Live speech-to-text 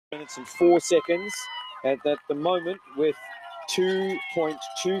minutes and 4 seconds. At the moment, with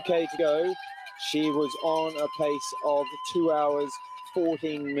 2.2k to go, she was on a pace of 2 hours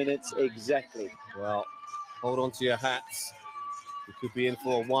 14 minutes exactly. Well, hold on to your hats. We could be in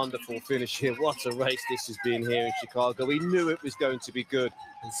for a wonderful finish here. What a race this has been here in Chicago. We knew it was going to be good,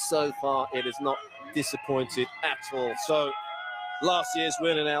 and so far it has not disappointed at all. So last year's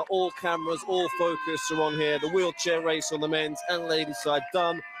winner now, all cameras, all focus are on here. The wheelchair race on the men's and ladies side,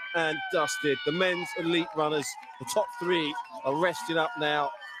 done and dusted. The men's elite runners, the top three, are resting up now.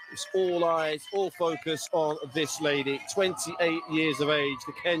 It's all eyes, all focus on this lady, 28 years of age,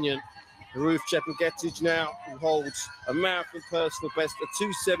 the Kenyan, Ruth Chepng'etich now, who holds a marathon personal best of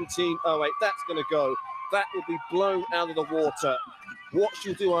 2:17.08. That's going to go. That will be blown out of the water. What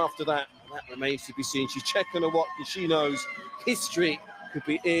she'll do after that, that remains to be seen. She's checking her watch and she knows history could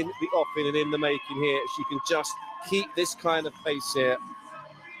be in the offing and in the making here. She can just keep this kind of pace here.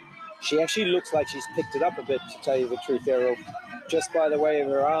 She actually looks like she's picked it up a bit, to tell you the truth, Errol. Just by the way of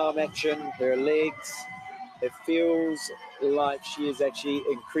her arm action, her legs, it feels like she is actually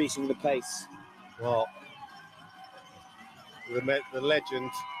increasing the pace. Well, the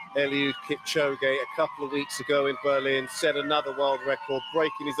legend Eliud Kipchoge a couple of weeks ago in Berlin set another world record,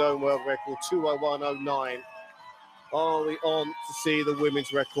 breaking his own world record, 2:01.09. Are we on to see the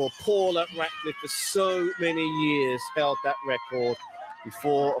women's record? Paula Ratcliffe for so many years held that record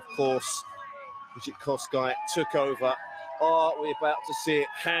before, of course, Bridget Kosgei took over. Are we about to see it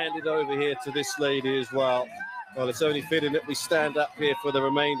handed over here to this lady as well? Well, it's only fitting that we stand up here for the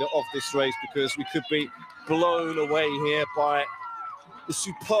remainder of this race, because we could be blown away here by the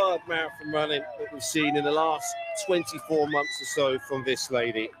superb marathon running that we've seen in the last 24 months or so from this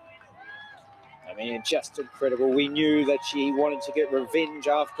lady. I mean, just incredible. We knew that she wanted to get revenge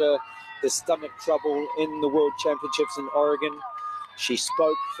after the stomach trouble in the World Championships in Oregon. She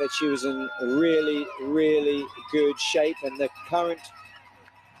spoke that she was in really, really good shape, and the current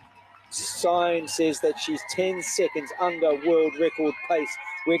sign says that she's 10 seconds under world record pace.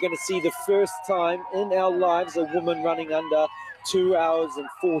 We're going to see the first time in our lives a woman running under 2 hours and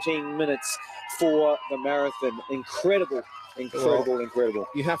 14 minutes for the marathon. Incredible, incredible, well, incredible.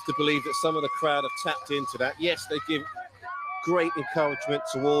 You have to believe that some of the crowd have tapped into that. Yes, they give great encouragement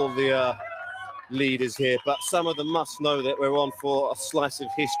to all the leaders here, but some of them must know that we're on for a slice of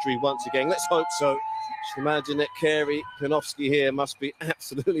history once again. Let's hope so. Just imagine that Kerry Panofsky here must be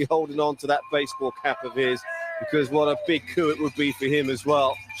absolutely holding on to that baseball cap of his, because what a big coup it would be for him as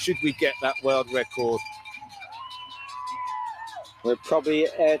well, should we get that world record. We're probably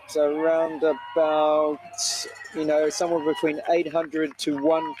at around about, you know, somewhere between 800 to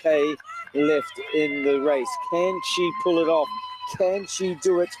 1K left in the race. Can she pull it off? Can she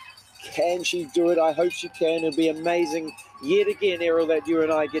do it? Can she do it? I hope she can. It'll be amazing yet again, Errol, that you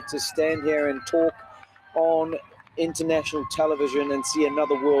and I get to stand here and talk on international television and see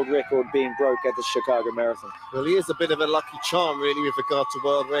another world record being broke at the Chicago Marathon. Well, he is a bit of a lucky charm, really, with regard to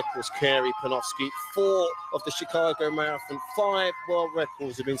world records, Kerry Panofsky. 4 of the Chicago Marathon, 5 world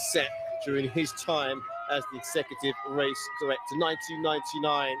records have been set during his time as the executive race director.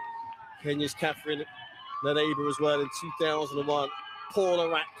 1999, Kenya's Catherine Naneba as well in 2001. Paula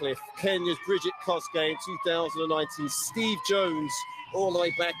Ratcliffe, Kenya's Bridget Kosgei in 2019, Steve Jones all the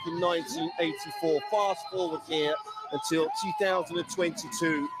way back in 1984. Fast forward here until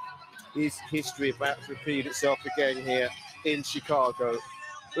 2022, is history about to repeat itself again here in Chicago.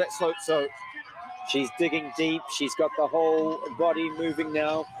 Let's hope so. She's digging deep. She's got the whole body moving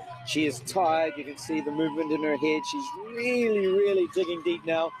now. She is tired. You can see the movement in her head. She's really, really digging deep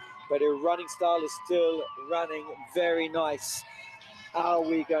now, but her running style is still running very nice. Are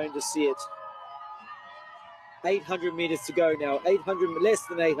we going to see it? 800 meters to go now. Less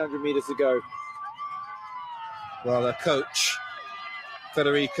than 800 meters to go. Well, her coach,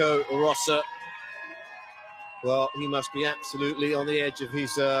 Federico Rossa, well, he must be absolutely on the edge of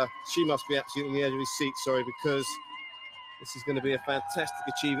his, she must be absolutely on the edge of his seat, sorry, because this is going to be a fantastic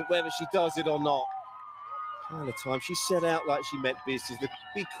achievement, whether she does it or not. All the time, she set out like she meant business. The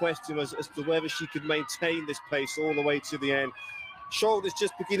big question was as to whether she could maintain this pace all the way to the end. Shoulders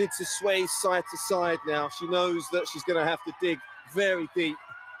just beginning to sway side to side now. She knows that she's going to have to dig very deep,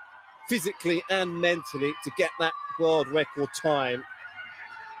 physically and mentally, to get that world record time.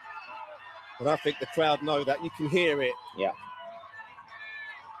 But I think the crowd know that. You can hear it. Yeah.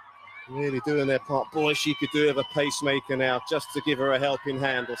 Really doing their part. Boy, she could do with a pacemaker now, just to give her a helping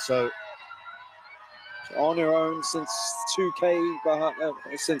hand or so. On her own since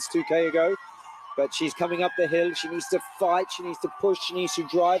 2K ago. But she's coming up the hill. She needs to fight. She needs to push. She needs to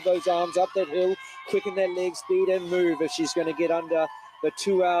drive those arms up that hill, quicken that leg speed and move if she's going to get under the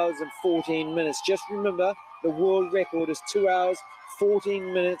 2 hours and 14 minutes. Just remember, the world record is 2 hours,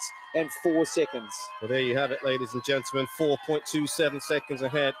 14 minutes and 4 seconds. Well, there you have it, ladies and gentlemen, 4.27 seconds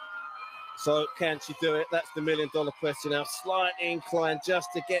ahead. So can she do it? That's the million-dollar question now. Slightly inclined just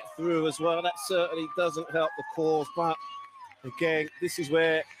to get through as well. That certainly doesn't help the cause. But again, this is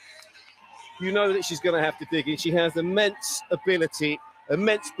where you know that she's going to have to dig in. She has immense ability,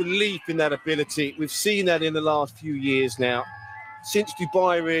 immense belief in that ability. We've seen that in the last few years now. Since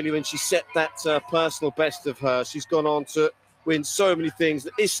Dubai, really, when she set that personal best of hers, she's gone on to win so many things.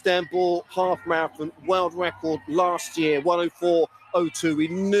 The Istanbul half marathon world record last year,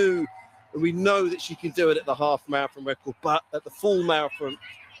 104.02. We know that she can do it at the half marathon record, but at the full marathon,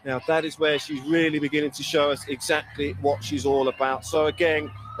 now that is where she's really beginning to show us exactly what she's all about. So again,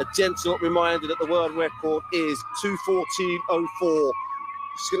 a gentle reminder that the world record is 2:14.04.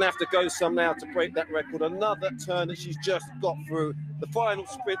 She's going to have to go some now to break that record. Another turn that she's just got through. The final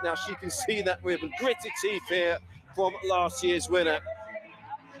sprint now, she can see that ribbon. Gritted teeth here from last year's winner.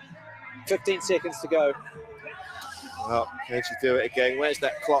 15 seconds to go. Well, can she do it again? Where's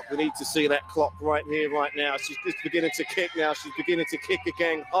that clock? We need to see that clock right here, right now. She's just beginning to kick now. She's beginning to kick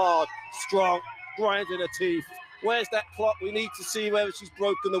again. Hard, strong, grinding her teeth. Where's that clock? We need to see whether she's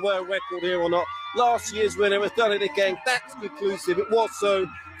broken the world record here or not. Last year's winner has done it again. That's conclusive. It was so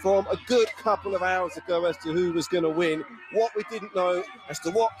from a good couple of hours ago as to who was going to win. What we didn't know as to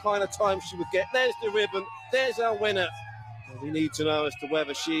what kind of time she would get. There's the ribbon. There's our winner. And we need to know as to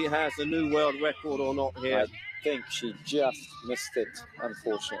whether she has a new world record or not here. I think she just missed it,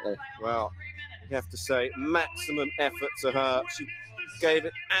 unfortunately. Well, you have to say maximum effort to her. She gave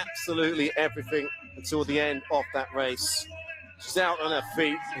it absolutely everything until the end of that race. She's out on her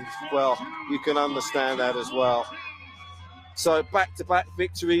feet, and, well, you can understand that as well. So back-to-back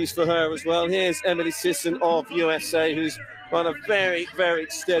victories for her as well. Here's Emily Sisson of USA, who's run a very, very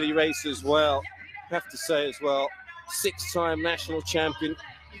steady race as well. I have to say as well, 6-time national champion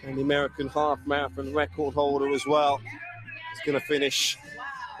and the American half marathon record holder as well. Is going to finish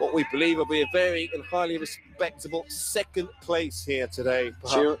what we believe will be a very and highly respectable second place here today.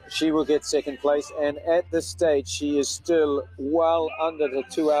 She will get second place, and at this stage she is still well under the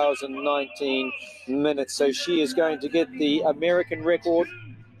 2 hours and 19 minutes, so she is going to get the American record.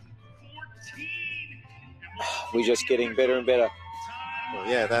 We're just getting better and better. Well,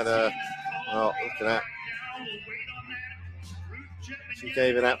 yeah, that well, look at that. She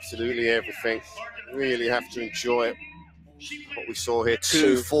gave it absolutely everything. Really have to enjoy it. What we saw here,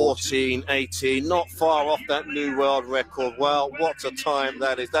 2:14.18, not far off that new world record. Well, what a time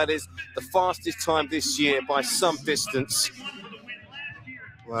that is. That is the fastest time this year by some distance.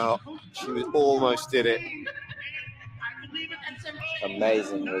 Well, she almost did it.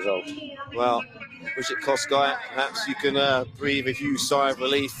 Amazing result. Well, Bridget Koskaya, perhaps you can breathe a huge sigh of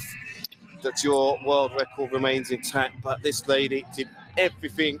relief that your world record remains intact, but this lady did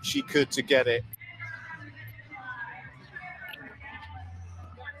everything she could to get it.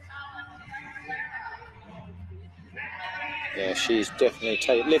 Yeah, she's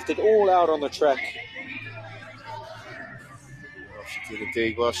definitely left it all out on the track. Well, she did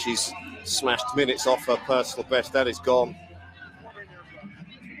indeed. Well, she's smashed minutes off her personal best. That is gone.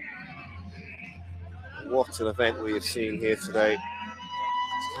 What an event we have seen here today.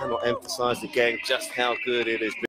 I cannot emphasize again just how good it has been.